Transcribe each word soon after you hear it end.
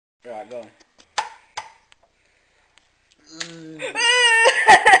Right, go on.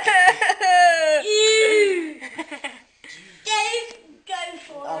 Dave, go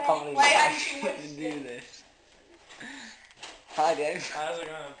for I it. can't believe Wait, you I actually do this. Hi, Dave. How's it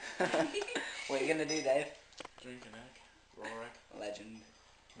going? What are you gonna do, Dave? Drink an egg. Raw egg. Legend.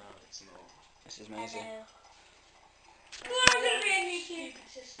 No, it's not. This is amazing. I'm gonna be a YouTube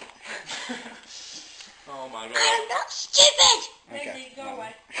assistant. Oh my god. I'm not stupid! Okay. Daisy, go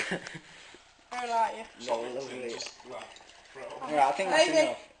away. I don't like you. No, lovely. Just like, bro. Right, I think that's Maybe.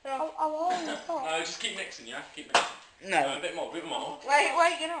 enough. I'm holding the cup. No, just keep mixing, yeah? Keep mixing. No. A bit more, a bit more.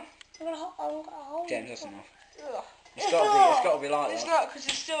 Wait, get on. I'm gonna hold James, the that's cup. enough. Ugh. It's gotta be like It's that. not, because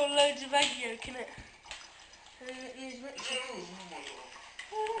there's still loads of egg yolk in it. And it needs mixing.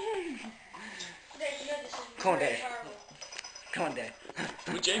 Come on, Dave. Come on, Dave.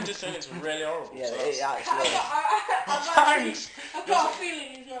 Well, James is saying it's really horrible. Yeah, so it actually is. I've got a feeling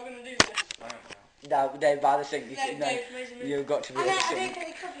he's not going to do this. I don't know. No, Dave, by the thing, No, Dave, amazing. you've got to be I don't listening. think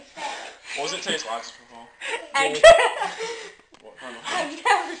it could be fair. What does it taste like just before? Egg. What kind of? I've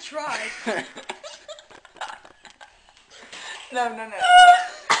never tried. No.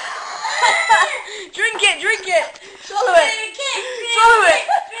 Drink it. Swallow it.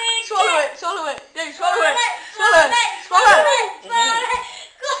 Swallow it. Dave, swallow it. Swallow it.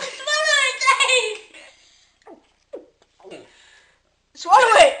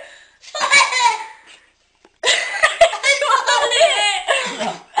 Swallow it.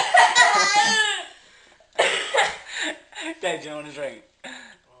 Dave, do you want a drink?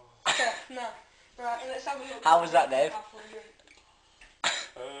 No. Right, let's have a look. How was that, Dave?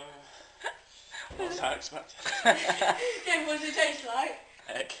 What was I expecting? Dave, what does it taste like?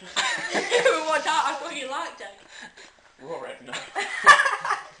 Egg. I thought you liked it. Raw egg, no.